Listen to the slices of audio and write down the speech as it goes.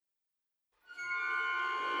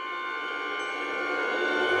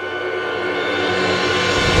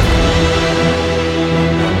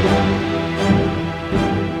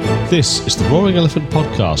This is the Roaring Elephant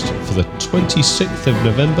Podcast for the 26th of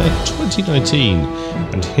November 2019,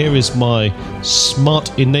 and here is my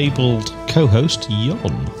smart-enabled co-host,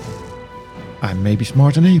 Jon. I may be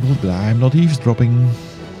smart-enabled, but I'm not eavesdropping.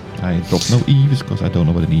 I drop no eaves because I don't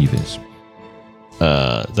know what an eave is.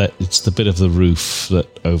 That it's the bit of the roof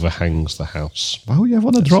that overhangs the house. Why would you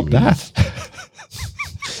want to drop that?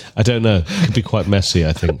 I don't know. It could be quite messy,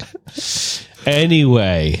 I think.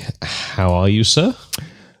 Anyway, how are you, sir?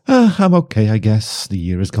 I'm okay, I guess. The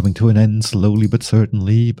year is coming to an end, slowly but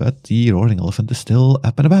certainly, but the Roaring Elephant is still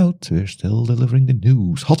up and about. We're still delivering the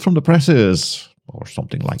news, hot from the presses, or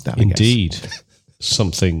something like that, Indeed. I guess.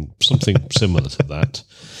 Something similar to that.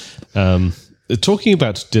 Talking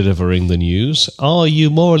about delivering the news, are you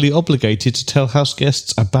morally obligated to tell house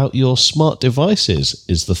guests about your smart devices,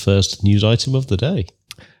 is the first news item of the day.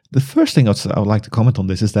 The first thing I would like to comment on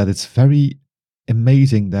this is that it's very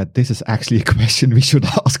amazing that this is actually a question we should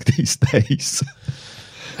ask these days.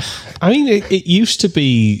 I mean, it used to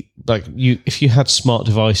be like if you had smart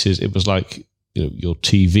devices, it was like, your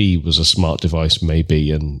TV was a smart device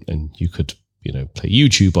maybe, and you could, play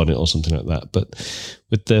YouTube on it or something like that. But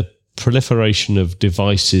with the proliferation of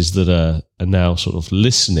devices that are now sort of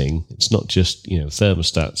listening, it's not just,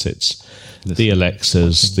 thermostats, it's the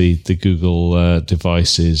Alexas, the Google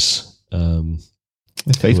devices.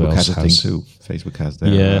 Facebook has a thing too. Facebook has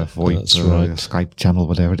their VoIP, Skype channel,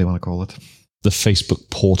 whatever they want to call it. The Facebook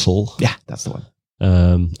portal. Yeah, that's the one.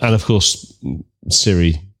 And of course,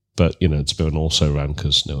 Siri, but it's a bit of an also-ran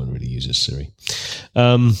because no one really uses Siri.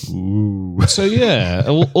 So yeah,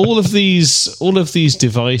 all of these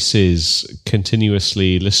devices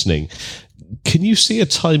continuously listening. Can you see a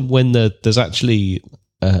time when there's actually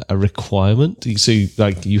a requirement? So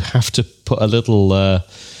like you have to put a little.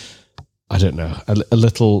 I don't know, a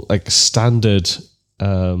little like standard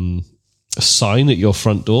sign at your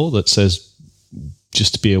front door that says,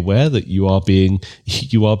 just to be aware that you are being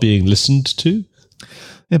listened to.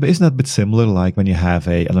 Yeah, but isn't that a bit similar? Like when you have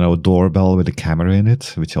a doorbell with a camera in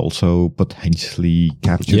it, which also potentially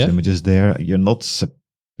captures images there. You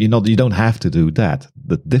don't have to do that.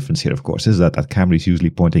 The difference here, of course, is that camera is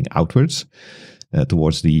usually pointing outwards.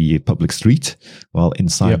 Towards the public street, while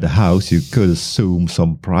inside the house, you could assume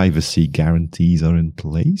some privacy guarantees are in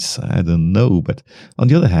place. I don't know. But on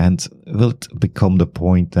the other hand, will it become the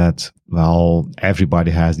point that,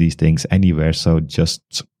 everybody has these things anywhere, so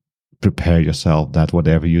just prepare yourself that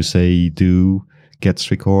whatever you say, do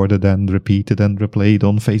gets recorded and repeated and replayed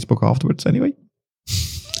on Facebook afterwards anyway?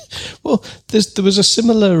 Well, there was a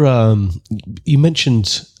similar, you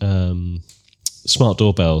mentioned smart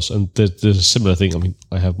doorbells, and there's a similar thing. I mean,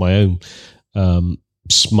 I have my own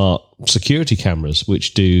smart security cameras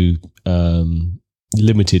which do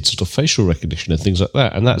limited sort of facial recognition and things like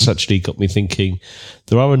that, and that's actually got me thinking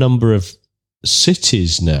there are a number of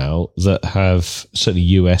cities now that have, certainly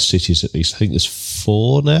US cities at least, I think there's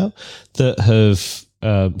 4 now, that have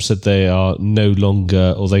said they are no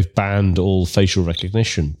longer, or they've banned all facial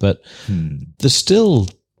recognition, but there's still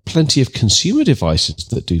plenty of consumer devices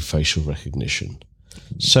that do facial recognition.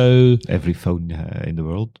 So every phone in the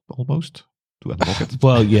world, almost, to unlock it.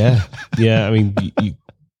 Well, yeah. I mean,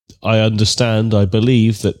 I understand. I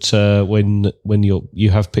believe that when you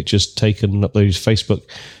have pictures taken and uploaded to Facebook,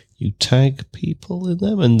 you tag people in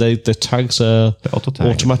them, and the tags are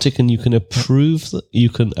automatic, and you can approve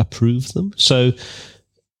them. So,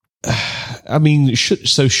 I mean,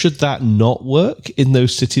 should that not work in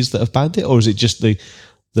those cities that have banned it, or is it just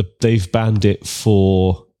they've banned it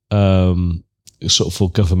for sort of for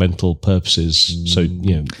governmental purposes? So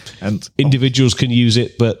and individuals can use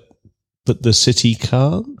it, but the city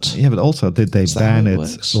can't. Yeah, but also did they ban it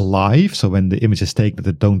live? So when the image is taken,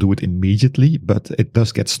 they don't do it immediately, but it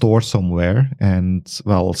does get stored somewhere. And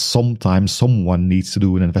sometimes someone needs to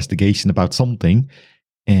do an investigation about something.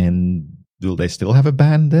 And will they still have a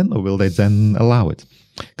ban then, or will they then allow it?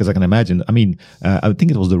 Because I can imagine, I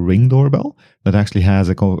think it was the Ring doorbell that actually has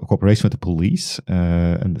a cooperation with the police,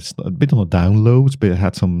 and it's a bit on the downloads, but it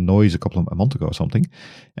had some noise a month ago or something,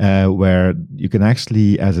 where you can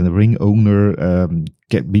actually, as a Ring owner,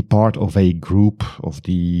 be part of a group of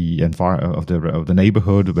the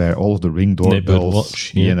neighborhood where all of the Ring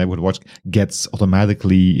doorbells, Neighborhood Watch, gets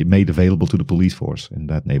automatically made available to the police force in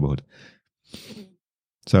that neighborhood.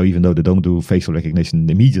 So even though they don't do facial recognition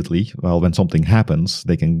immediately, when something happens,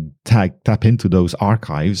 they can tap into those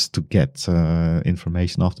archives to get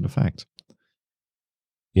information after the fact.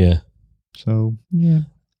 Yeah. So, yeah.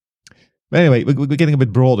 But anyway, we're getting a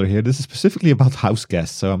bit broader here. This is specifically about house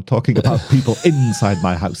guests, so I'm talking about people inside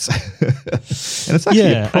my house. And it's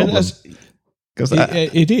actually a problem.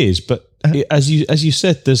 It is, but as you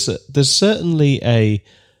said, there's certainly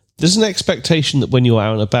there's an expectation that when you're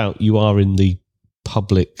out and about, you are in the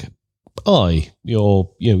public eye.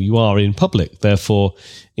 You are in public. Therefore,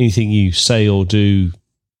 anything you say or do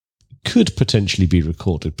could potentially be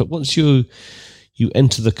recorded. But once you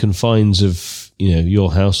enter the confines of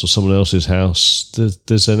your house or someone else's house,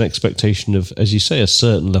 there's an expectation of, as you say, a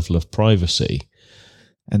certain level of privacy.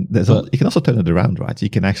 And you can also turn it around, right? You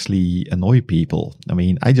can actually annoy people. I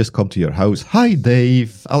mean, I just come to your house. Hi,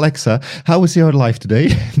 Dave, Alexa, how is your life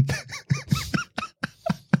today?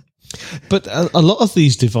 But a lot of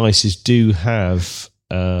these devices do have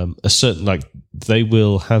a certain, they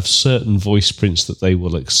will have certain voice prints that they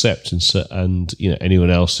will accept, and anyone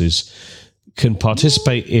else's can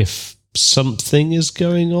participate if something is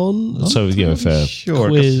going on. So if a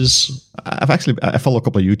quiz. I follow a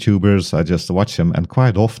couple of YouTubers. I just watch them, and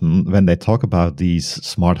quite often when they talk about these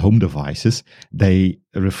smart home devices, they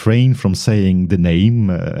refrain from saying the name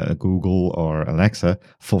Google or Alexa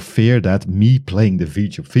for fear that me playing the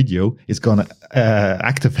video is gonna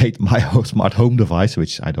activate my smart home device,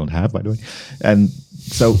 which I don't have, by the way. And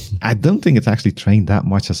so I don't think it's actually trained that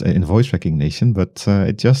much as in voice recognition, but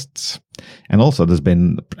it just. And also, there's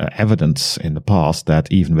been evidence in the past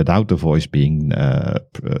that even without the voice being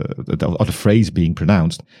or the phrase being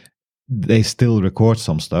pronounced, they still record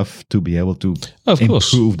some stuff to be able to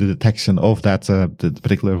improve the detection of that the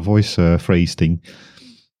particular voice phrase thing.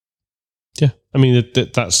 Yeah, I mean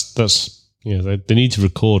that's they need to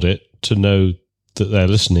record it to know that they're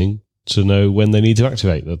listening, to know when they need to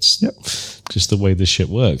activate. That's just the way this shit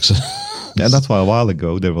works. And that's why a while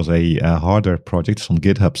ago there was a hardware project on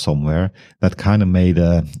GitHub somewhere that kind of made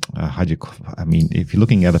if you're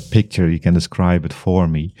looking at a picture, you can describe it for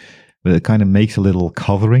me, but it kind of makes a little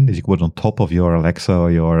covering that you can put on top of your Alexa or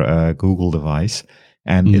your Google device,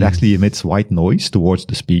 and it actually emits white noise towards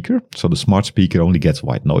the speaker. So the smart speaker only gets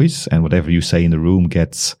white noise, and whatever you say in the room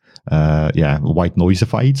gets white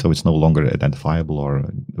noisified, so it's no longer identifiable or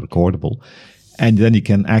recordable. And then you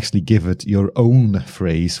can actually give it your own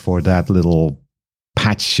phrase for that little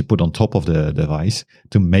patch you put on top of the device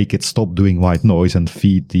to make it stop doing white noise and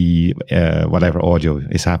feed the whatever audio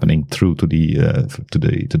is happening through to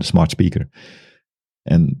the smart speaker.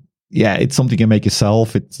 And it's something you can make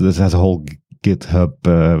yourself. This has a whole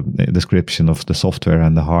GitHub description of the software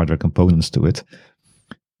and the hardware components to it.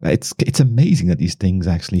 It's amazing that these things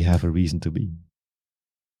actually have a reason to be.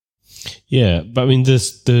 Yeah, but I mean,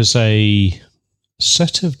 there's a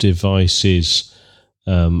set of devices,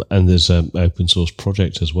 and there's an open source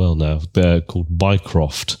project as well now. They're called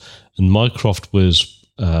Mycroft, and Mycroft was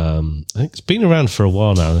I think it's been around for a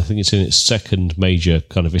while now. And I think it's in its second major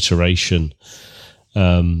kind of iteration.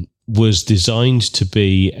 Was designed to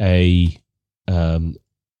be an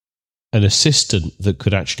assistant that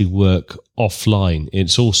could actually work offline.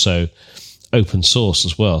 It's also open source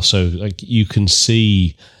as well, so you can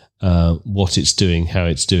see what it's doing, how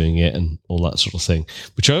it's doing it, and all that sort of thing,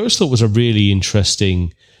 which I always thought was a really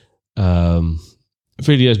interesting bridge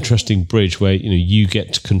where you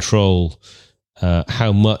get to control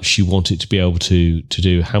how much you want it to be able to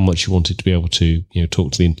do, how much you want it to be able to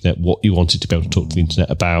talk to the internet, what you want it to be able to talk to the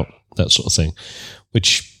internet about, that sort of thing.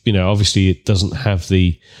 Which obviously it doesn't have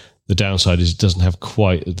the downside is it doesn't have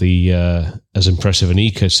quite the as impressive an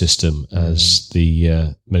ecosystem as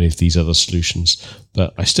the many of these other solutions.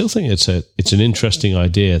 But I still think it's an interesting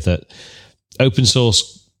idea that open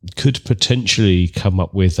source could potentially come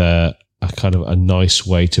up with a kind of a nice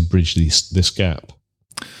way to bridge this gap.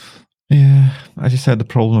 Yeah, as you said, the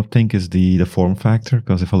problem I think is the form factor,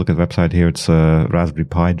 because if I look at the website here, it's Raspberry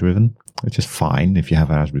Pi driven, which is fine if you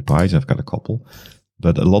have a Raspberry Pis. I've got a couple.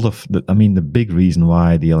 But a lot of, the big reason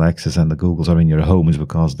why the Alexas and the Googles are in your home is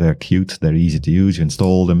because they're cute, they're easy to use, you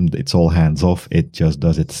install them, it's all hands off, it just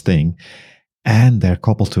does its thing. And they're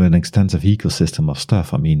coupled to an extensive ecosystem of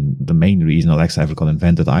stuff. I mean, the main reason Alexa ever got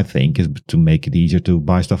invented, I think, is to make it easier to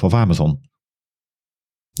buy stuff off Amazon.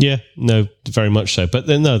 Yeah, no, very much so. But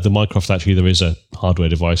then, no, the Mycroft, actually, there is a hardware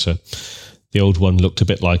device. The old one looked a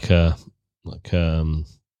bit like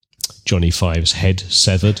Johnny Five's head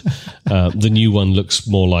severed. The new one looks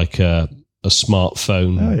more like a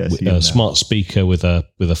smartphone, a smart speaker with a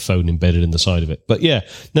phone embedded in the side of it. But yeah,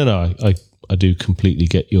 no, I do completely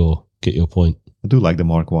get your point. I do like the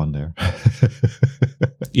Mark 1 there.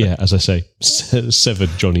 Yeah, as I say, severed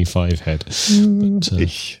Johnny Five head. But,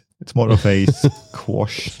 it's more of a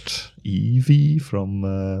squashed Eevee from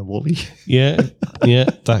Wall-E. Yeah,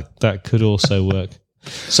 that could also work.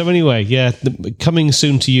 So anyway, yeah, coming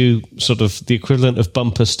soon to you, sort of the equivalent of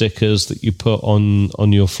bumper stickers that you put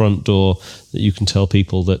on your front door that you can tell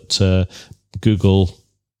people that Google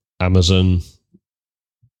Amazon,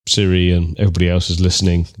 Siri, and everybody else is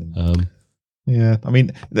listening. Yeah, I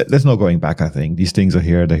mean, there's no going back, I think. These things are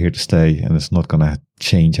here, they're here to stay, and it's not going to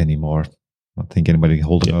change anymore. I think anybody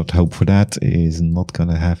holding out hope for that is not going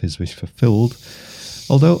to have his wish fulfilled.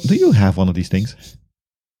 Although, do you have one of these things?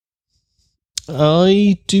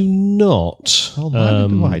 I do not. Well,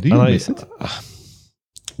 why? Do you miss it?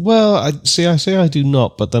 Well, I say I do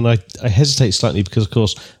not, but then I hesitate slightly because, of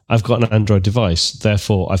course, I've got an Android device.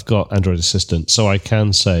 Therefore, I've got Android Assistant, so I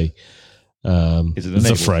can say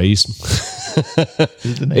the phrase.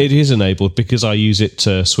 It is enabled because I use it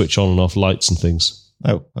to switch on and off lights and things.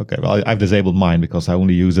 Oh, okay. Well, I've disabled mine because I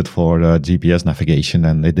only use it for GPS navigation,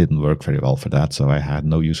 and it didn't work very well for that, so I had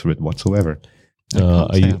no use for it whatsoever.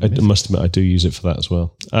 I must admit, I do use it for that as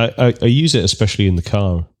well. I use it especially in the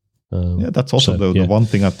car. That's also the one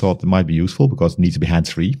thing I thought might be useful because it needs to be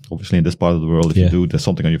hands-free. Obviously, in this part of the world, if you do, there's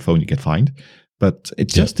something on your phone you can find. But it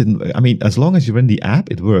just didn't. I mean, as long as you're in the app,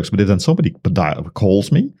 it works. But if then somebody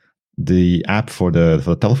calls me, the app for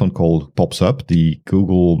the telephone call pops up. The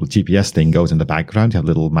Google GPS thing goes in the background. You have a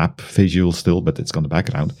little map visual still, but it's on the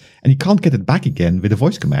background. And you can't get it back again with a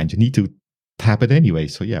voice command. You need to tap it anyway.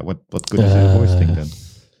 So yeah, what good is a voice thing then?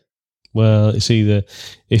 Well, it's either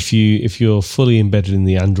if you're fully embedded in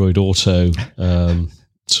the Android Auto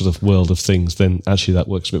sort of world of things, then actually that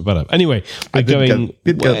works a bit better. Anyway, we're going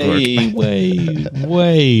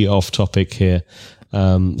way off topic here.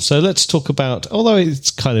 So let's talk about, although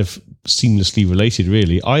it's kind of seamlessly related,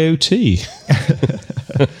 really, IoT.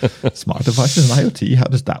 Smart devices and IoT. How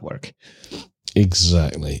does that work?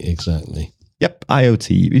 Exactly. Yep,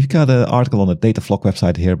 IoT. We've got an article on the Dataflock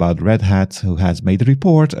website here about Red Hat, who has made a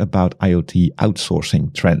report about IoT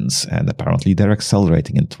outsourcing trends, and apparently they're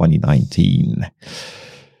accelerating in 2019.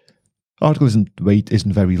 The article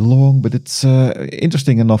isn't very long, but it's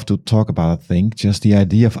interesting enough to talk about, I think, just the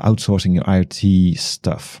idea of outsourcing your IoT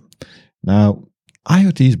stuff. Now,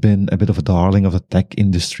 IoT has been a bit of a darling of the tech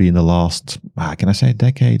industry in the last, can I say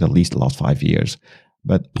decade? At least the last 5 years.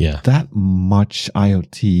 But that much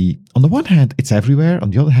IoT, on the one hand, it's everywhere. On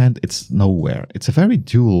the other hand, it's nowhere. It's a very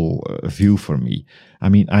dual view for me. I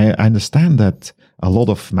mean, I understand that a lot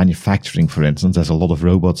of manufacturing, for instance, there's a lot of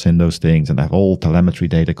robots in those things and have all telemetry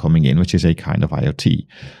data coming in, which is a kind of IoT.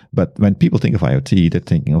 But when people think of IoT, they're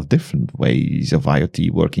thinking of different ways of IoT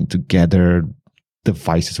working together,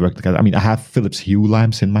 devices work together. I mean, I have Philips Hue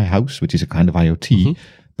lamps in my house, which is a kind of IoT,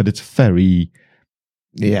 but it's very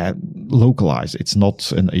localized. It's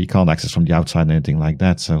not, you can't access from the outside or anything like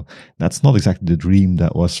that. So that's not exactly the dream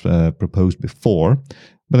that was proposed before.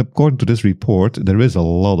 But according to this report, there is a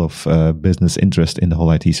lot of business interest in the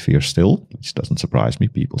whole IT sphere still, which doesn't surprise me.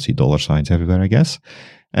 People see dollar signs everywhere, I guess.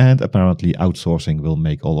 And apparently outsourcing will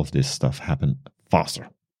make all of this stuff happen faster.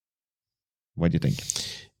 What do you think?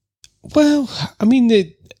 Well, I mean,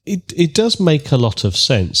 it does make a lot of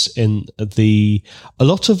sense. A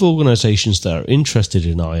lot of organizations that are interested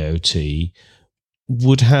in IoT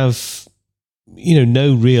would have,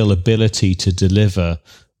 no real ability to deliver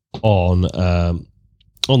on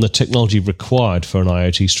the technology required for an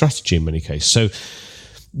IoT strategy in many cases. So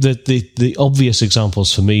the obvious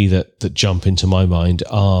examples for me that jump into my mind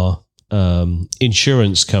are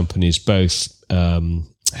insurance companies, both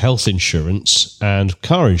health insurance and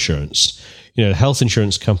car insurance. Health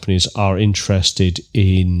insurance companies are interested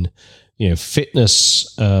in,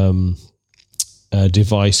 fitness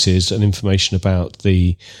devices and information about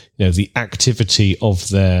the activity of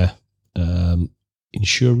their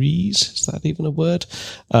insurees. Is that even a word?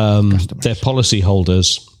 Their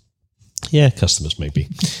policyholders. Yeah, customers maybe.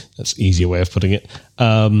 That's an easier way of putting it.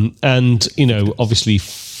 And obviously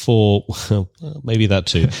for maybe that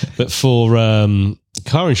too, but for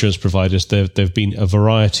car insurance providers, there've been a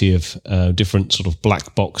variety of different sort of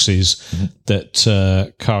black boxes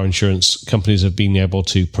that car insurance companies have been able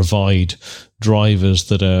to provide drivers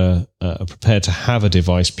that are prepared to have a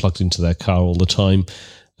device plugged into their car all the time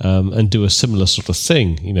and do a similar sort of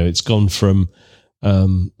thing. It's gone from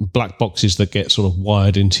black boxes that get sort of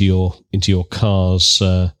wired into your car's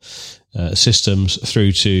systems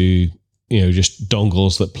through to just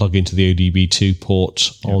dongles that plug into the ODB2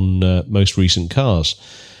 port on most recent cars.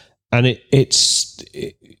 And it's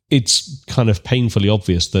kind of painfully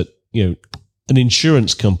obvious that, an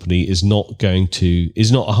insurance company is not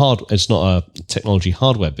a technology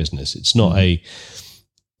hardware business. It's not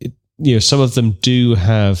some of them do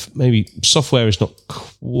have, maybe software is not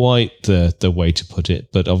quite the way to put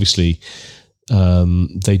it, but obviously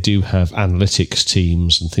they do have analytics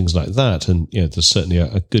teams and things like that. And, there's certainly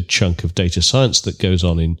a good chunk of data science that goes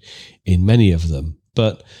on in many of them.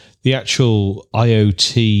 But the actual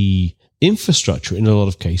IoT infrastructure in a lot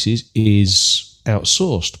of cases is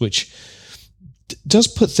outsourced, which does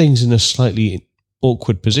put things in a slightly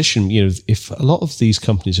awkward position. If a lot of these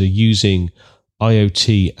companies are using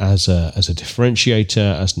IoT as a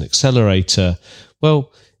differentiator, as an accelerator,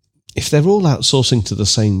 well, if they're all outsourcing to the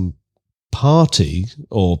same party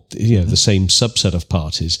or the same subset of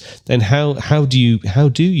parties, then how do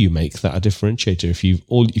you make that a differentiator if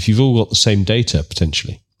you've all got the same data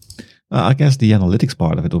potentially? I guess the analytics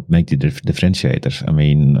part of it would make the differentiator. I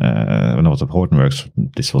mean, when I was at Hortonworks,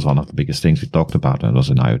 this was one of the biggest things we talked about, and it was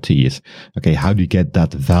in IoT, is, okay, how do you get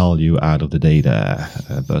that value out of the data?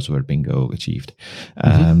 Buzzword bingo achieved.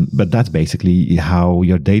 But that's basically how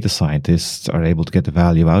your data scientists are able to get the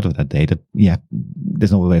value out of that data. Yeah,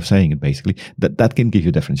 there's no way of saying it, basically. That can give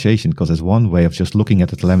you differentiation, because there's one way of just looking at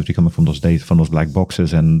the telemetry coming from those data, from those black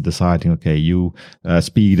boxes, and deciding, okay, you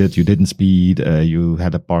speeded, you didn't speed, you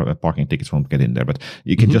had a parking tickets, won't get in there, but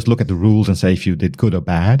you can just look at the rules and say if you did good or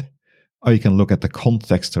bad, or you can look at the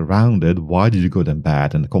context around it. Why did you good and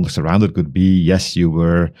bad? And the context around it could be, yes, you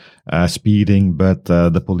were speeding, but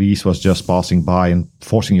the police was just passing by and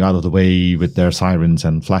forcing you out of the way with their sirens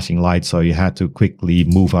and flashing lights, so you had to quickly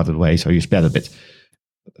move out of the way, so you sped a bit.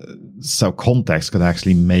 So context could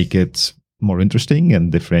actually make it more interesting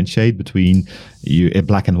and differentiate between a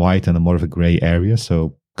black and white and a more of a gray area,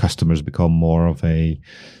 so customers become more of a,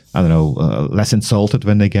 less insulted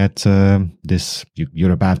when they get this,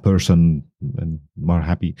 you're a bad person, and more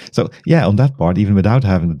happy. So yeah, on that part, even without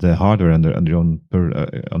having the hardware under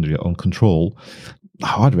your own control,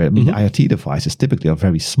 hardware, I mean, the IoT devices typically are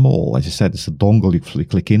very small. As you said, it's a dongle you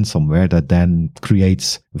click in somewhere that then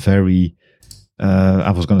creates very,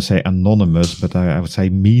 I was going to say anonymous, but I would say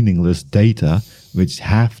meaningless data, which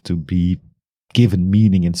have to be given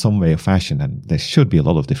meaning in some way or fashion. And there should be a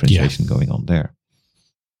lot of differentiation going on there.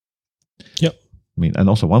 Yep. I mean, and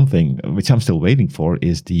also one thing which I'm still waiting for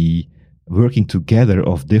is the working together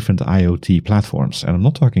of different IoT platforms. And I'm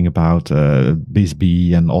not talking about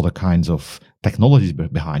BizB and other kinds of technologies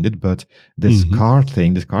behind it, but this car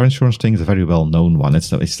thing, this car insurance thing is a very well-known one. I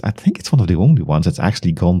think it's one of the only ones that's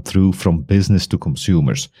actually gone through from business to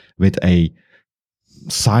consumers with a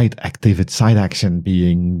side action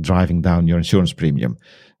being driving down your insurance premium.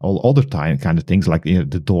 All other kind of things like the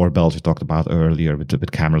doorbells we talked about earlier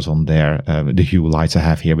with cameras on there, the Hue lights I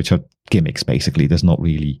have here, which are gimmicks basically. There's not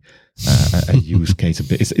really a use case.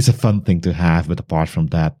 It's a fun thing to have, but apart from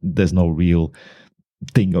that, there's no real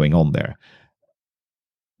thing going on there.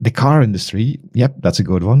 The car industry, yep, that's a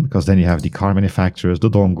good one, because then you have the car manufacturers, the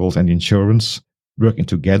dongles, and the insurance working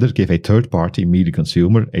together, give a third party, me the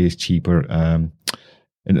consumer, a cheaper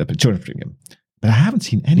insurance premium. But I haven't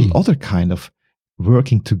seen any other kind of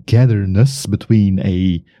working togetherness between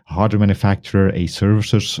a hardware manufacturer, a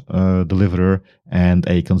services deliverer, and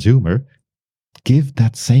a consumer give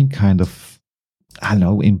that same kind of,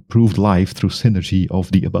 improved life through synergy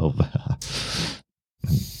of the above.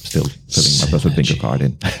 I'm still putting my buzzword bingo card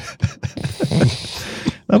in.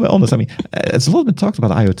 No, but honest, it's a lot been talked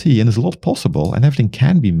about IoT, and there's a lot possible, and everything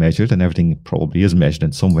can be measured, and everything probably is measured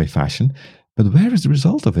in some way, fashion. But where is the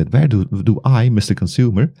result of it? Where do I, Mr.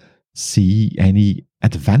 Consumer, see any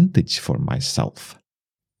advantage for myself?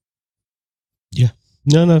 Yeah,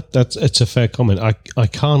 no, it's a fair comment. I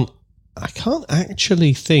can't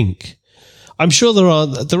actually think. I'm sure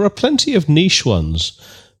there are plenty of niche ones,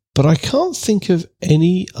 but I can't think of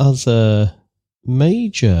any other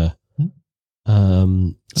major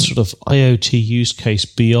sort of IoT use case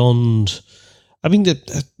beyond. I mean,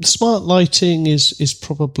 the smart lighting is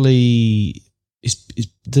probably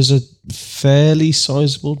there's a fairly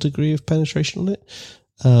sizable degree of penetration on it.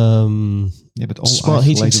 But all smart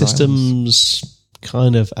heating systems,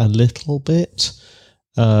 kind of a little bit,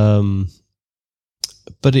 but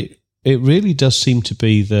it really does seem to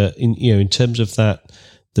be that in terms of that,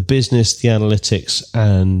 the business, the analytics,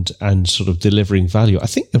 and sort of delivering value. I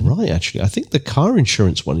think you're right. Actually, I think the car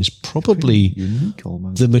insurance one is probably unique,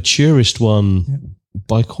 almost the maturest one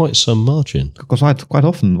by quite some margin. Because quite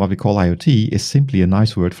often what we call IoT is simply a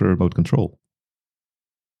nice word for remote control.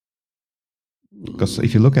 Because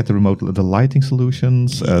if you look at the lighting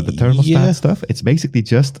solutions, the thermostat stuff, it's basically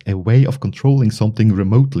just a way of controlling something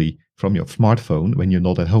remotely from your smartphone when you're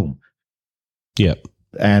not at home. Yeah.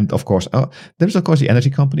 And of course, there's of course the energy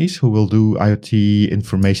companies who will do IoT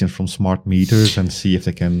information from smart meters and see if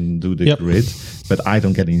they can do the grid. But I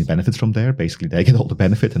don't get any benefits from there. Basically, they get all the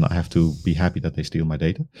benefit, and I have to be happy that they steal my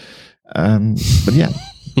data. But yeah,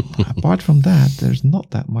 apart from that, there's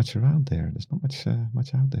not that much around there. There's not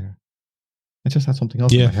much out there. I just had something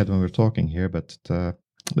else in my head when we were talking here, but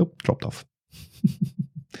nope, dropped off.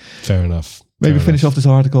 Fair enough. Maybe finish off this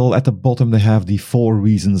article. At the bottom, they have the 4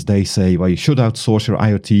 reasons they say why you should outsource your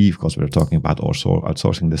IoT. Of course, we're talking about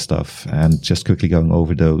outsourcing this stuff, and just quickly going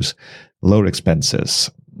over those. Lower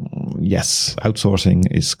expenses. Yes, outsourcing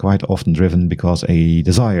is quite often driven because a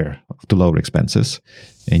desire to lower expenses.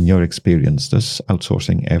 In your experience, does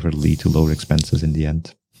outsourcing ever lead to lower expenses in the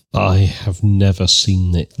end? I have never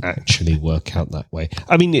seen it actually work out that way.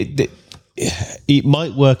 I mean, it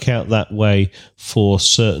might work out that way for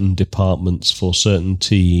certain departments, for certain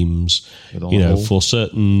teams, for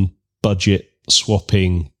certain budget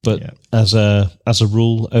swapping. But as a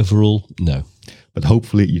rule, overall, no. But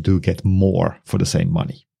hopefully you do get more for the same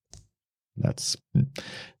money.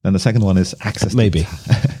 And the second one is access. Maybe.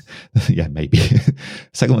 Maybe.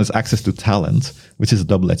 Second one is access to talent, which is a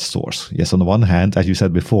double-edged sword. Yes, on the one hand, as you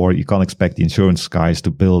said before, you can't expect the insurance guys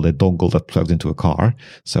to build a dongle that plugs into a car.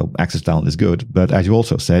 So access to talent is good. But as you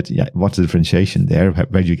also said, what's the differentiation there?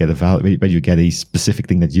 Where do you get where do you get a specific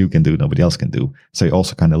thing that you can do, nobody else can do? So you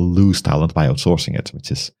also kind of lose talent by outsourcing it,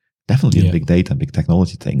 which is definitely in big data and big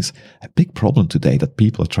technology things. A big problem today that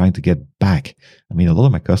people are trying to get back. I mean, a lot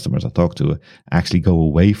of my customers I talk to actually go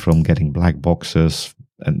away from getting black boxes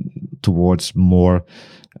and towards more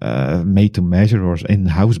made to measure or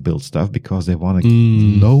in-house built stuff because they want to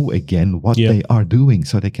know again what they are doing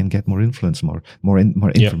so they can get more influence, more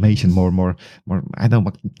information, more I don't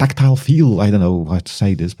know, tactile feel. I don't know how to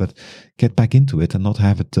say this, but get back into it and not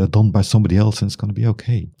have it done by somebody else and it's going to be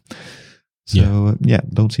okay. So,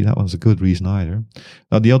 don't see that one as a good reason either.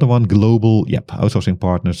 Now, the other one, global, outsourcing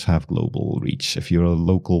partners have global reach. If you're a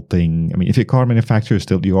local thing, I mean, if you're a car manufacturer,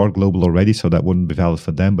 still you are global already, so that wouldn't be valid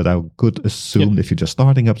for them. But I could assume if you're just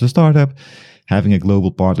starting up as a startup, having a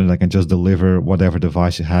global partner that can just deliver whatever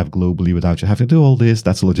device you have globally without you having to do all this,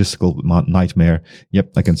 that's a logistical nightmare.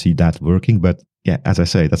 Yep, I can see that working. But as I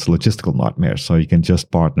say, that's a logistical nightmare. So you can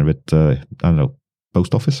just partner with,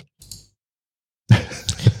 post office.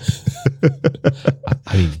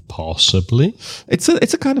 I mean, possibly. It's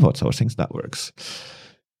a kind of outsourcing that works.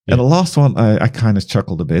 And the last one, I kind of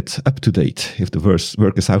chuckled a bit. Up to date. If the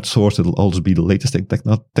work is outsourced, it'll always be the latest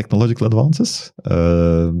technological advances.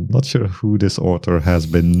 Not sure who this author has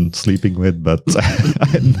been sleeping with, but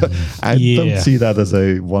I don't see that as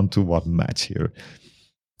a one-to-one match here.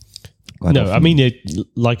 I mean,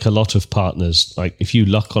 like a lot of partners, like if you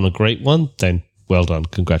luck on a great one, then well done,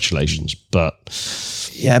 congratulations. But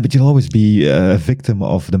you'll always be a victim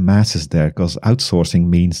of the masses there because outsourcing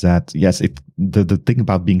means that, yes, the thing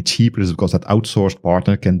about being cheaper is because that outsourced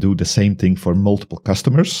partner can do the same thing for multiple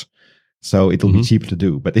customers. So it'll be cheaper to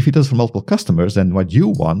do. But if he does for multiple customers, then what you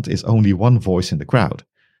want is only one voice in the crowd.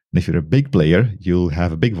 And if you're a big player, you'll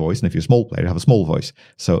have a big voice. And if you're a small player, you have a small voice.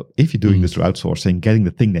 So if you're doing this through outsourcing, getting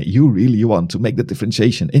the thing that you really want to make the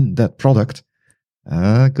differentiation in that product,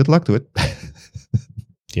 good luck to it.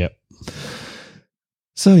 Yep.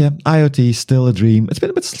 So IoT is still a dream. It's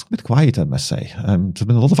been a bit quiet, I must say. There's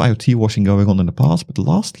been a lot of IoT washing going on in the past, but the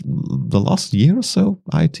last year or so,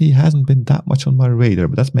 IoT hasn't been that much on my radar.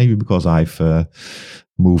 But that's maybe because I've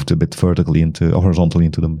moved a bit horizontally into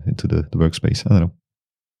the workspace. I don't know.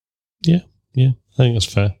 Yeah, I think that's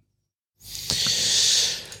fair.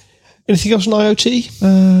 Anything else on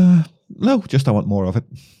IoT? No, just I want more of it.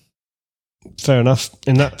 Fair enough.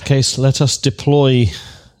 In that case, let us deploy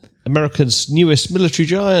America's newest military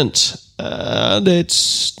giant. And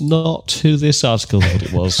it's not who this article thought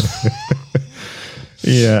it was.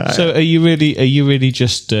 So are you really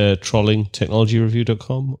just trolling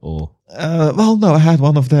technologyreview.com or? Well, no, I had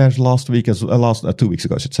one of theirs last week, 2 weeks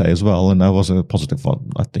ago, I should say, as well. And that was a positive one,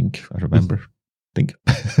 I think. I remember. No,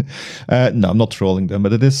 I'm not trolling them,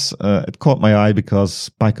 but it caught my eye because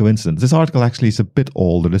by coincidence, this article actually is a bit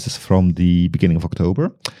older. This is from the beginning of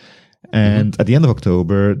October. And at the end of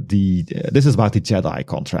October, this is about the JEDI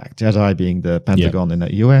contract. JEDI being the Pentagon in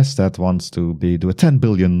the US that wants to do a 10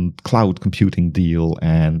 billion cloud computing deal,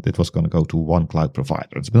 and it was going to go to one cloud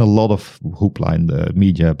provider. It's been a lot of hoopla in the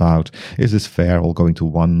media about, is this fair, all going to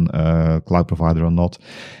one cloud provider or not?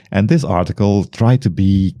 And this article tried to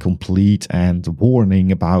be complete and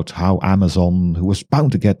warning about how Amazon, who was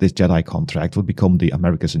bound to get this JEDI contract, would become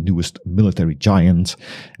America's newest military giant.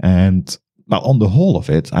 And well, on the whole of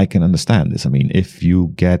it, I can understand this. I mean, if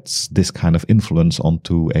you get this kind of influence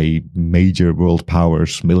onto a major world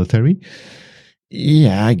power's military,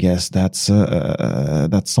 I guess that's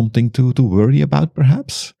something to worry about,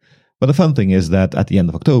 perhaps. But the fun thing is that at the end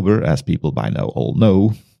of October, as people by now all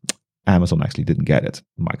know, Amazon actually didn't get it.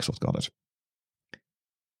 Microsoft got it.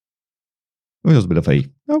 It was a bit of a,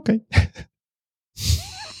 okay.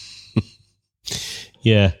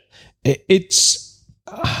 It's,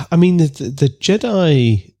 I mean, the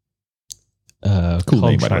JEDI cool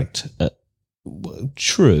contract.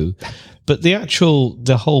 True, but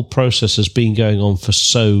the whole process has been going on for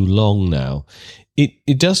so long now.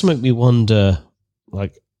 It does make me wonder,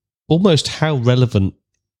 like, almost how relevant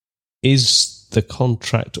is the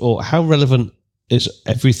contract, or how relevant is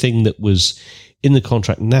everything that was in the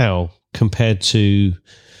contract now compared to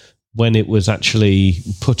when it was actually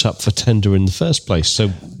put up for tender in the first place. So,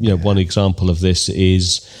 one example of this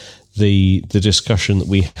is the discussion that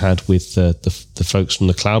we had with the folks from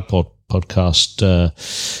the CloudPod podcast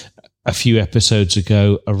a few episodes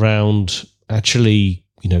ago around actually,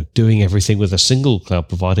 doing everything with a single cloud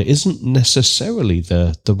provider isn't necessarily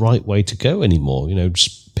the right way to go anymore.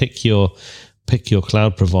 Just pick your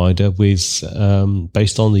cloud provider with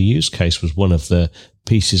based on the use case was one of the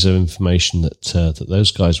pieces of information that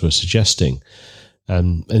those guys were suggesting.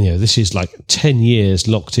 And this is like 10 years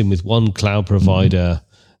locked in with one cloud provider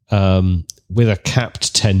with a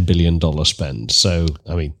capped $10 billion spend. So,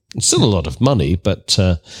 I mean, it's still a lot of money, but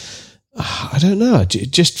I don't know.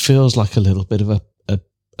 It just feels like a little bit of a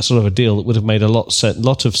sort of a deal that would have made a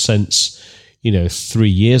lot of sense, 3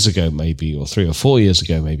 years ago maybe, or 3 or 4 years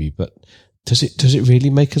ago maybe. But does it really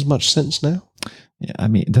make as much sense now? Yeah, I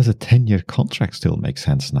mean, does a 10-year contract still make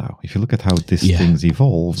sense now? If you look at how this things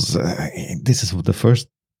evolves, this is the first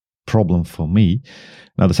problem for me.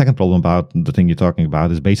 Now, the second problem about the thing you're talking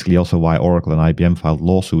about is basically also why Oracle and IBM filed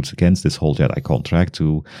lawsuits against this whole JEDI contract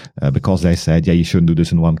because they said, you shouldn't do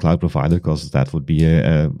this in one cloud provider because that would be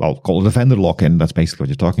call it a vendor lock-in. That's basically what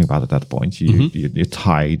you're talking about at that point. You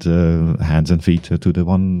tied hands and feet to the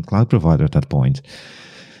one cloud provider at that point.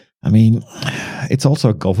 I mean, it's also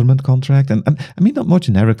a government contract. And I mean, not more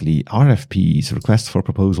generically, RFPs, requests for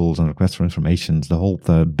proposals and requests for information,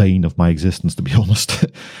 the bane of my existence, to be honest.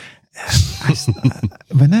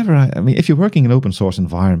 If you're working in open source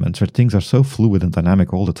environments where things are so fluid and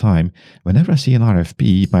dynamic all the time, whenever I see an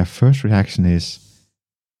RFP, my first reaction is,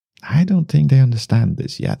 I don't think they understand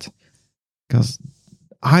this yet. Because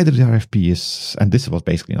either the RFP is, and this was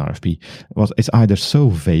basically an RFP, it's either so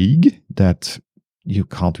vague that you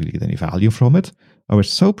can't really get any value from it, or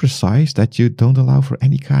it's so precise that you don't allow for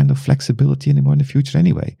any kind of flexibility anymore in the future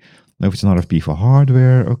anyway. Now, if it's an RFP for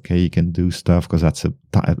hardware, okay, you can do stuff because that's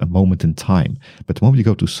a moment in time. But the moment you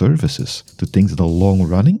go to services, to things that are long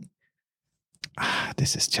running,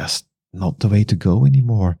 this is just not the way to go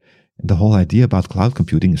anymore. And the whole idea about cloud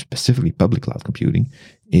computing, specifically public cloud computing,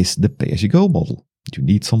 is the pay-as-you-go model. You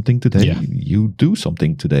need something today, you do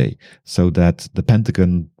something today, so that the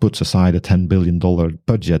Pentagon puts aside a $10 billion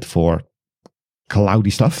budget for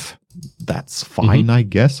cloudy stuff. That's fine, I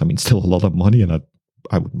guess. I mean, still a lot of money, and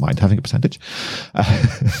I wouldn't mind having a percentage.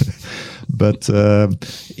 But to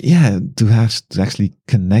actually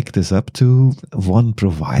connect this up to one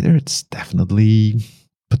provider, it's definitely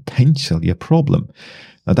potentially a problem.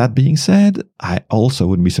 Now, that being said, I also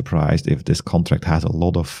wouldn't be surprised if this contract has a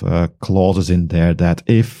lot of clauses in there that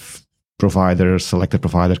if selected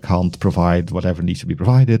provider can't provide whatever needs to be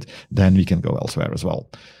provided, then we can go elsewhere as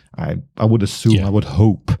well. I would assume, I would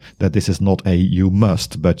hope that this is not a you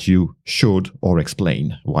must, but you should, or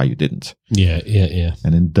explain why you didn't. Yeah.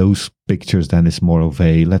 And in those pictures, then it's more of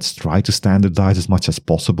a let's try to standardize as much as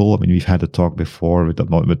possible. I mean, we've had a talk before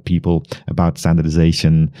with people about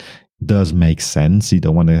standardization. Does make sense. You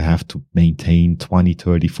don't want to have to maintain 20,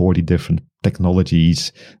 30, 40 different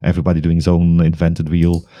technologies, everybody doing his own invented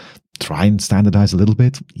wheel. Try and standardize a little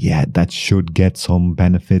bit. Yeah, that should get some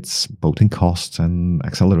benefits, both in costs and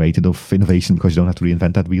accelerated of innovation, because you don't have to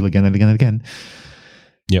reinvent that wheel again and again and again.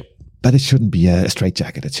 Yep. But it shouldn't be a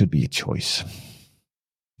straitjacket. It should be a choice.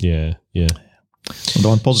 Yeah. The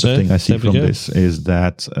one positive thing I see from this is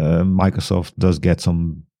that Microsoft does get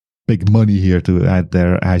some big money here to add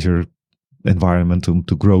their Azure environment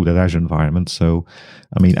to grow that Azure environment. So,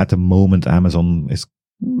 I mean, at the moment, Amazon is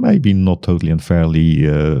maybe not totally unfairly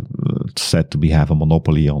said to have a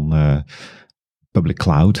monopoly on public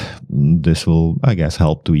cloud. This will, I guess,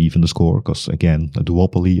 help to even the score because, again, a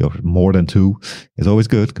duopoly or more than two is always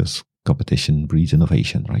good because competition breeds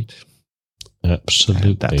innovation, right?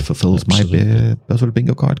 Absolutely. And that fulfills my buzzword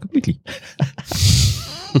bingo card completely.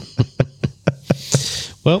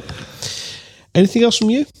 Well, anything else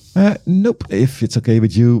from you? Nope. If it's okay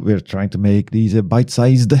with you, we're trying to make these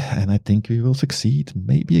bite-sized, and I think we will succeed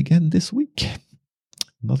maybe again this week.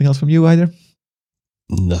 Nothing else from you either?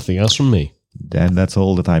 Nothing else from me. Then that's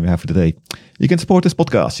all the time we have for today. You can support this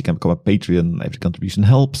podcast. You can become a Patreon. Every contribution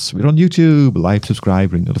helps. We're on YouTube. Like,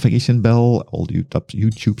 subscribe, ring notification bell, all the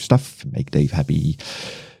YouTube stuff. Make Dave happy.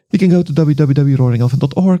 You can go to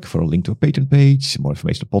www.roaringelephant.org for a link to a Patreon page, more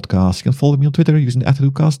information on podcasts. You can follow me on Twitter using the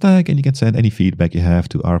 @LucasTag, tag, and you can send any feedback you have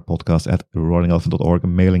to our podcast at roaringelephant.org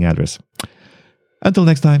mailing address. Until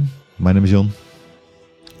next time, my name is John.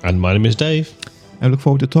 And my name is Dave. I look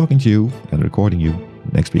forward to talking to you and recording you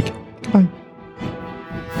next week. Goodbye.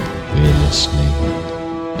 We're listening.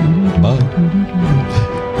 Bye.